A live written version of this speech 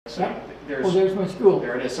So there's my school.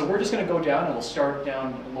 There it is. So we're just going to go down and we'll start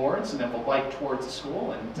down Lawrence and then we'll bike towards the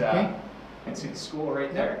school and see the school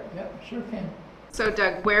right there. Yep, sure can. So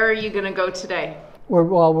Doug, where are you going to go today? We're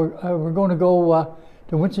going to go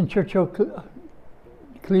to Winston Churchill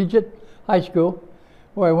Collegiate High School,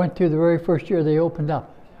 where I went to the very first year they opened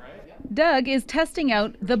up. Doug is testing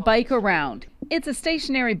out the Bike Around. It's a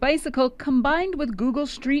stationary bicycle combined with Google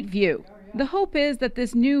Street View. The hope is that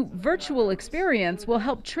this new virtual experience will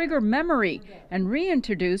help trigger memory and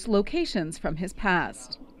reintroduce locations from his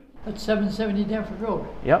past. That's 770 Danforth Road.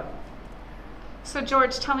 Yep. So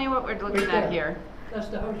George, tell me what we're looking at here. That's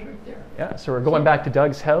the house right there. Yeah, so we're going back to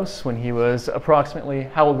Doug's house when he was approximately,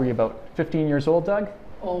 how old were you, about 15 years old, Doug?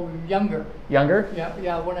 Oh, younger. Younger?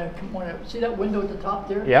 Yeah, when I see that window at the top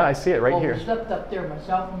there? Yeah, I see it right here. We slept up there,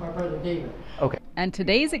 myself and my brother David. Okay. And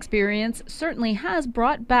today's experience certainly has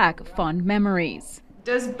brought back fond memories.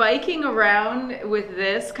 Does biking around with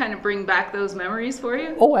this kind of bring back those memories for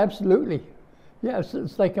you? Oh, absolutely. Yeah,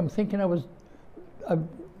 it's like I'm thinking I was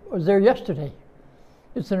there yesterday.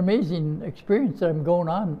 It's an amazing experience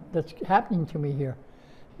that's happening to me here.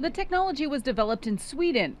 The technology was developed in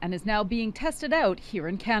Sweden and is now being tested out here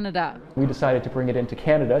in Canada. We decided to bring it into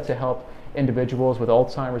Canada to help individuals with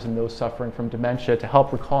Alzheimer's and those suffering from dementia to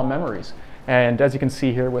help recall memories. And as you can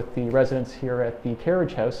see here with the residents here at the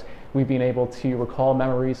Carriage House, we've been able to recall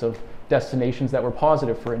memories of destinations that were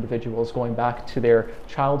positive for individuals going back to their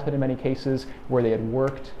childhood in many cases, where they had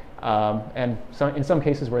worked, and in some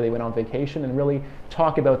cases where they went on vacation, and really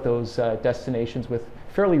talk about those destinations with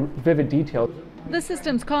fairly vivid detail. The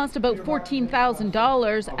systems cost about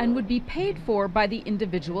 $14,000 and would be paid for by the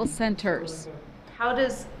individual centers. How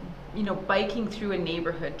does, biking through a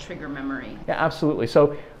neighborhood trigger memory? Yeah, absolutely.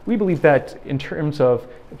 So we believe that in terms of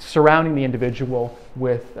surrounding the individual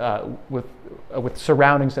with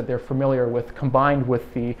surroundings that they're familiar with, combined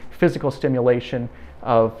with the physical stimulation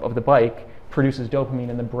of the bike, produces dopamine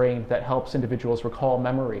in the brain that helps individuals recall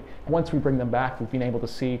memory. Once we bring them back, we've been able to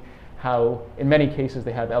see how, in many cases,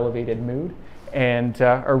 they have elevated mood and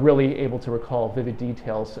are really able to recall vivid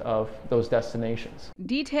details of those destinations.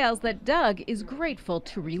 Details that Doug is grateful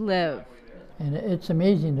to relive. And it's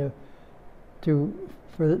amazing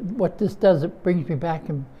for what this does. It brings me back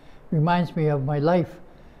and reminds me of my life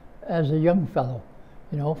as a young fellow,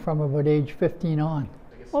 from about age 15 on.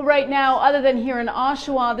 Well, right now, other than here in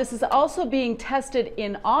Oshawa, this is also being tested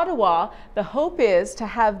in Ottawa. The hope is to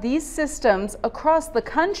have these systems across the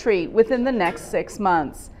country within the next 6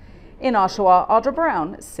 months. In Oshawa, Audra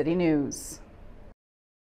Brown, City News.